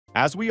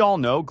As we all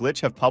know,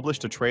 Glitch have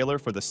published a trailer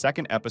for the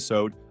second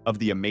episode of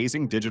the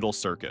amazing Digital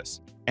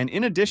Circus. And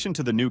in addition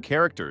to the new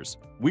characters,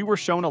 we were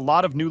shown a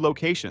lot of new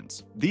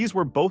locations. These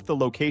were both the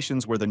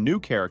locations where the new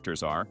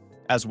characters are,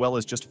 as well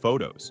as just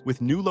photos,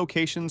 with new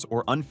locations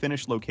or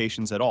unfinished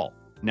locations at all.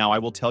 Now I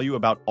will tell you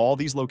about all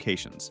these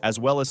locations, as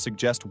well as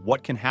suggest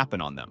what can happen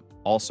on them.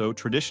 Also,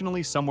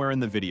 traditionally somewhere in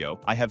the video,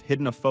 I have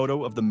hidden a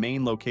photo of the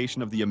main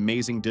location of the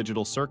amazing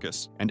Digital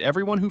Circus, and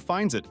everyone who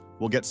finds it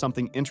will get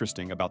something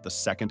interesting about the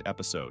second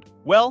episode.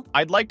 Well,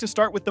 I'd like to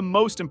start with the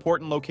most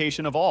important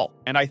location of all,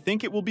 and I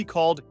think it will be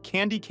called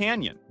Candy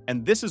Canyon.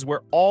 And this is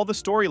where all the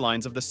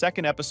storylines of the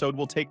second episode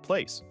will take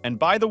place. And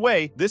by the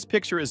way, this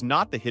picture is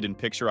not the hidden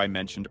picture I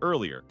mentioned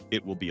earlier.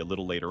 It will be a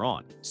little later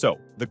on. So,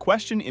 the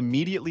question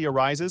immediately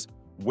arises,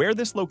 where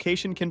this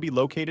location can be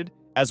located,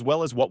 as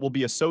well as what will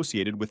be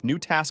associated with new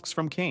tasks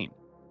from Kane.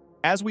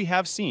 As we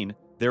have seen,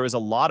 there is a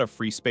lot of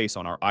free space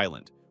on our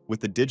island, with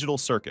the Digital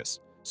Circus,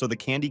 so the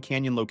Candy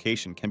Canyon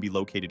location can be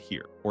located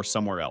here, or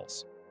somewhere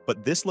else.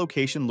 But this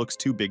location looks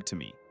too big to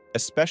me,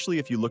 especially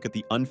if you look at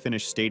the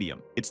unfinished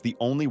stadium. It's the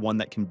only one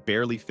that can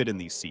barely fit in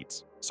these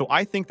seats. So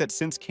I think that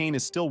since Kane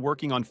is still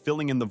working on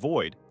filling in the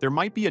void, there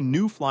might be a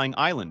new flying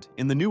island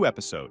in the new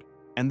episode,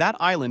 and that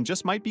island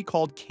just might be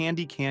called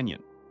Candy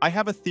Canyon. I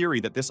have a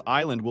theory that this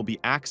island will be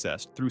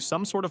accessed through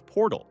some sort of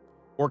portal,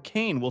 or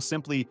Kane will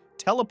simply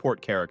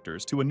teleport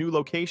characters to a new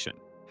location.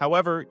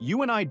 However,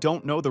 you and I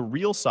don't know the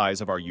real size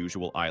of our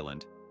usual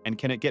island, and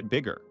can it get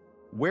bigger?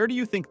 Where do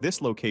you think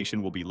this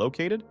location will be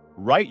located?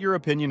 Write your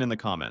opinion in the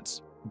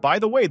comments. By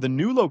the way, the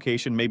new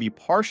location may be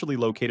partially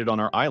located on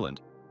our island,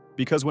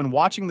 because when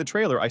watching the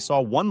trailer I saw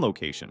one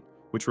location,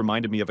 which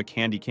reminded me of a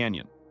Candy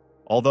Canyon.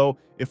 Although,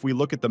 if we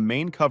look at the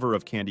main cover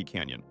of Candy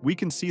Canyon, we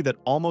can see that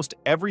almost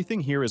everything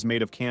here is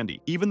made of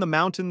candy. Even the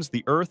mountains,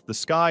 the earth, the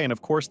sky, and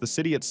of course the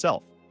city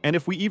itself. And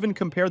if we even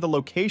compare the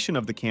location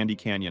of the Candy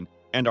Canyon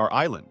and our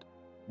island,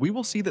 we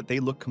will see that they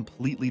look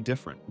completely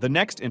different. The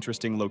next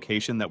interesting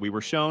location that we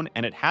were shown,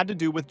 and it had to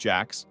do with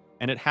Jax,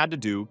 and it had to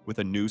do with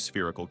a new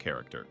spherical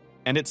character.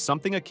 And it's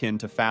something akin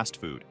to fast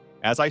food.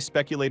 As I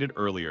speculated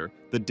earlier,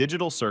 the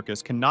Digital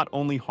Circus can not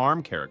only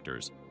harm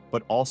characters,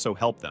 but also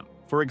help them.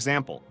 For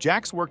example,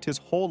 Jax worked his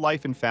whole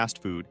life in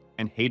fast food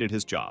and hated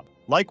his job.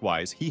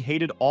 Likewise, he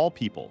hated all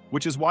people,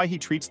 which is why he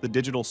treats the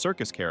Digital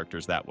Circus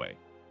characters that way.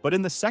 But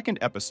in the second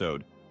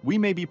episode, we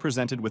may be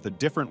presented with a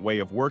different way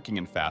of working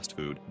in fast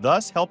food,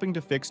 thus helping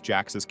to fix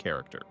Jax's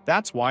character.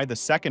 That's why the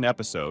second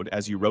episode,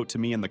 as you wrote to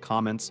me in the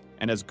comments,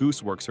 and as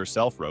Gooseworks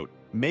herself wrote,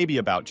 may be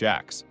about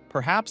Jax.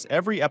 Perhaps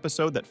every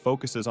episode that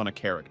focuses on a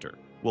character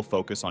will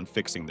focus on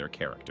fixing their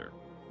character.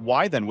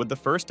 Why then would the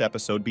first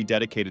episode be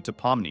dedicated to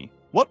Pomni?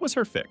 What was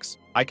her fix?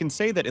 I can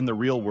say that in the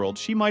real world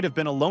she might have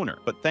been a loner,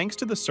 but thanks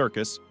to the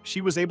circus, she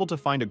was able to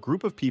find a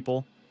group of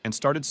people and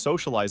started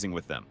socializing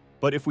with them.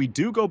 But if we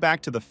do go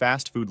back to the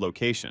fast food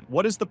location,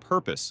 what is the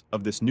purpose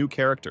of this new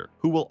character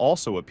who will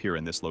also appear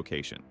in this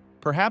location?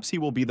 Perhaps he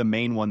will be the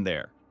main one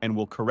there, and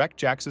will correct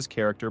Jax's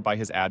character by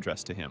his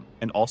address to him,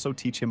 and also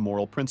teach him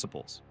moral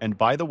principles. And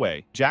by the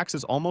way, Jax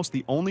is almost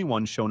the only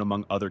one shown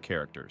among other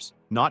characters,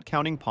 not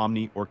counting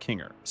Pomni or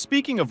Kinger.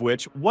 Speaking of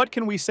which, what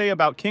can we say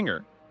about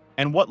Kinger?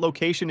 And what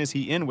location is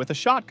he in with a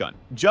shotgun?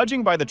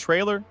 Judging by the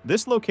trailer,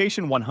 this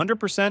location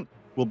 100%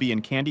 will be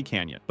in Candy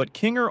Canyon. But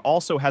Kinger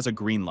also has a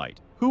green light.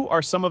 Who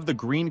are some of the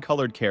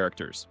green-colored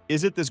characters?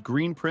 Is it this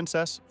green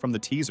princess from the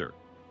teaser?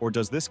 Or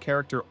does this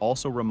character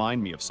also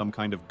remind me of some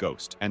kind of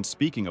ghost? And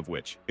speaking of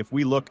which, if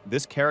we look,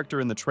 this character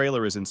in the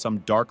trailer is in some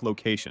dark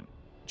location,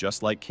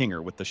 just like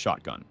Kinger with the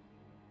shotgun.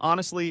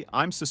 Honestly,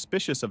 I'm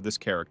suspicious of this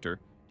character,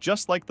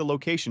 just like the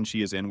location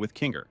she is in with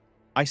Kinger.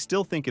 I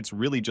still think it's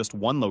really just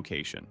one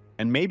location,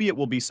 and maybe it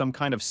will be some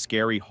kind of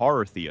scary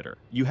horror theater.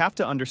 You have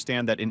to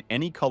understand that in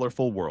any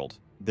colorful world,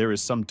 there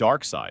is some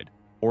dark side,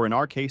 or in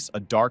our case,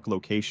 a dark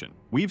location.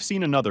 We've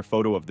seen another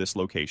photo of this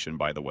location,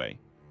 by the way,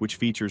 which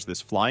features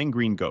this flying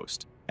green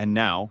ghost. And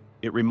now,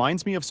 it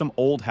reminds me of some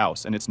old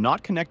house, and it's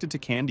not connected to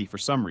candy for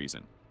some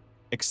reason.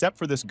 Except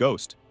for this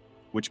ghost,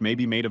 which may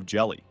be made of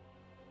jelly.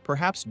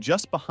 Perhaps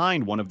just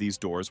behind one of these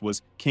doors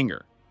was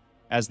Kinger,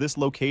 as this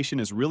location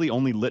is really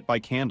only lit by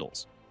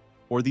candles.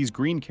 Or these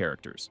green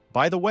characters.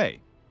 By the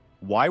way,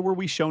 why were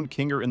we shown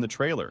Kinger in the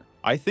trailer?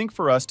 I think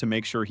for us to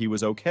make sure he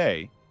was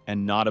okay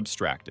and not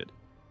abstracted.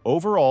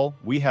 Overall,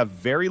 we have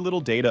very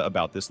little data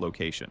about this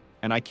location,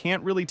 and I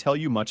can't really tell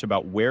you much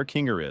about where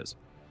Kinger is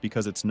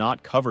because it's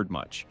not covered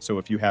much. So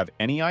if you have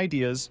any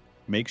ideas,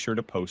 make sure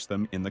to post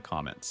them in the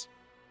comments.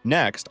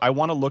 Next, I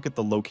want to look at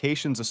the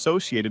locations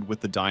associated with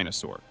the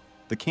dinosaur,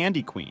 the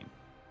Candy Queen,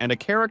 and a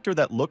character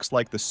that looks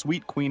like the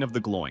Sweet Queen of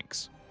the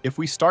Gloinks. If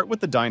we start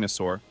with the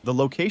dinosaur, the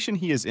location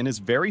he is in is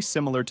very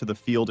similar to the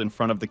field in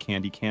front of the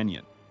Candy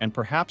Canyon, and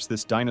perhaps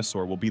this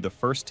dinosaur will be the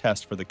first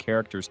test for the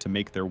characters to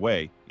make their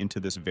way into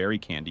this very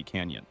Candy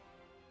Canyon.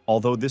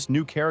 Although this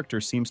new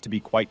character seems to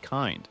be quite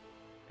kind,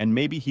 and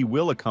maybe he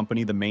will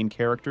accompany the main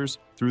characters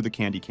through the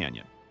Candy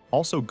Canyon.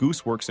 Also,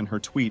 Gooseworks in her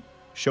tweet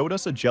showed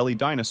us a jelly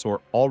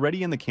dinosaur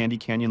already in the Candy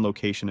Canyon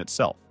location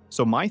itself.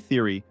 So my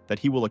theory that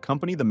he will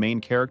accompany the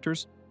main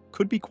characters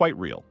could be quite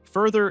real.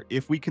 Further,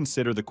 if we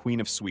consider the Queen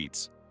of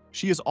Sweets,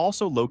 she is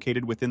also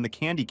located within the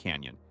Candy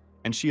Canyon,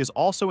 and she is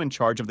also in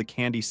charge of the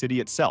Candy City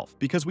itself,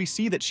 because we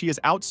see that she is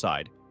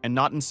outside and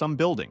not in some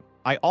building.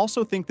 I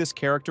also think this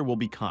character will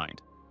be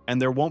kind,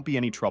 and there won't be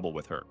any trouble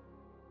with her.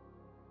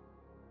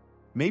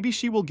 Maybe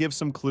she will give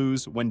some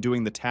clues when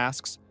doing the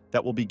tasks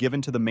that will be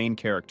given to the main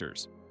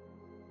characters.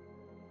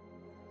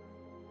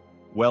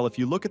 Well, if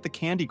you look at the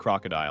Candy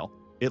Crocodile,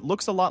 it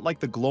looks a lot like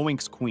the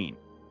Glowink's queen,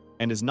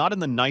 and is not in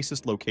the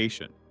nicest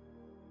location.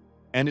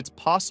 And it's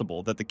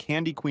possible that the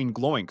Candy Queen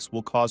Glowinks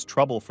will cause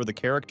trouble for the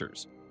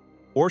characters,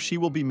 or she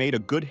will be made a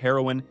good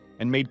heroine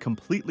and made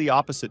completely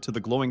opposite to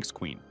the Glowinks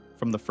Queen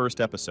from the first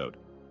episode.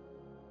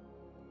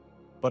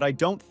 But I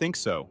don't think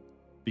so,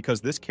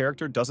 because this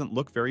character doesn't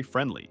look very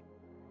friendly.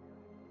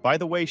 By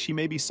the way, she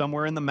may be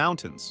somewhere in the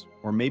mountains,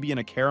 or maybe in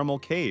a caramel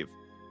cave,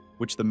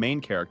 which the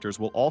main characters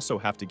will also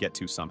have to get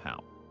to somehow.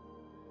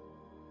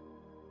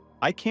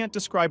 I can't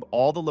describe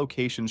all the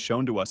locations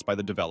shown to us by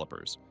the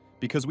developers,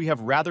 because we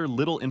have rather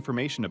little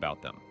information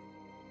about them.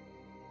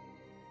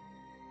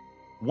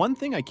 One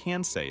thing I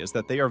can say is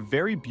that they are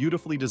very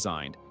beautifully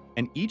designed,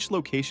 and each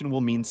location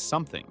will mean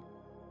something.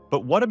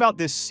 But what about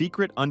this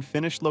secret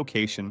unfinished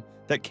location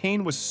that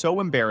Kane was so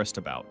embarrassed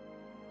about?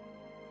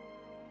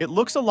 It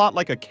looks a lot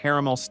like a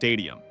caramel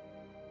stadium,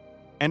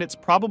 and it's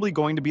probably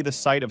going to be the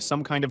site of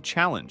some kind of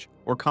challenge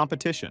or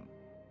competition.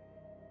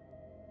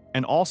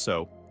 And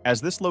also,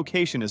 as this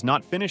location is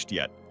not finished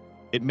yet,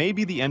 it may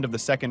be the end of the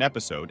second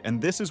episode,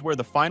 and this is where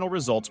the final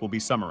results will be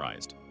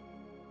summarized.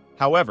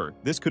 However,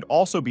 this could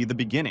also be the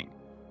beginning,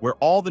 where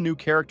all the new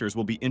characters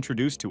will be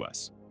introduced to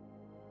us.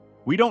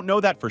 We don't know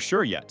that for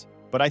sure yet,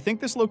 but I think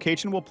this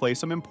location will play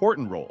some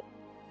important role.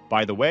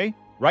 By the way,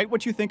 write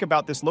what you think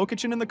about this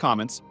location in the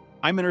comments.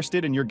 I'm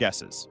interested in your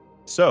guesses.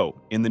 So,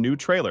 in the new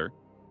trailer,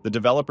 the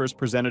developers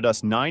presented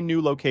us 9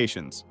 new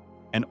locations,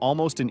 and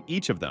almost in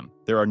each of them,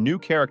 there are new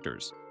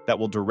characters that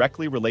will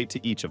directly relate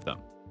to each of them.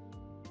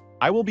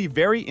 I will be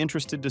very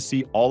interested to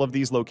see all of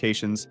these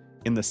locations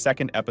in the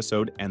second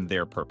episode and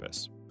their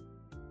purpose.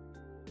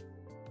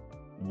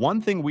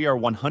 One thing we are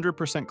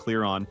 100%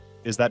 clear on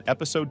is that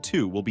episode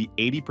 2 will be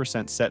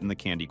 80% set in the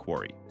Candy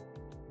Quarry.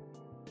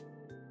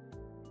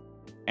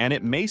 And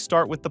it may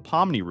start with the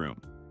Pomni Room.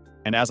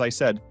 And as I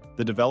said,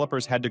 the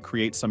developers had to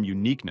create some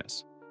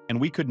uniqueness, and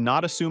we could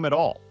not assume at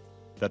all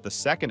that the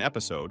second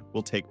episode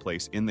will take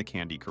place in the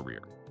Candy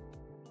Career.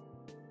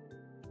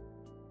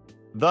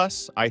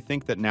 Thus, I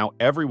think that now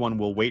everyone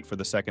will wait for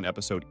the second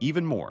episode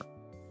even more,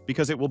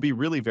 because it will be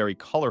really very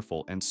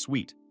colorful and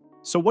sweet.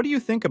 So what do you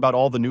think about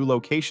all the new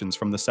locations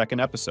from the second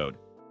episode?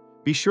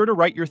 Be sure to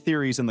write your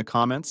theories in the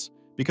comments,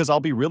 because I'll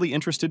be really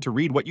interested to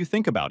read what you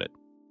think about it.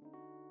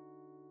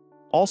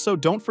 Also,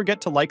 don't forget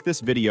to like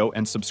this video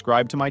and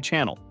subscribe to my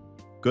channel.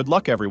 Good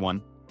luck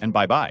everyone, and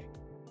bye-bye.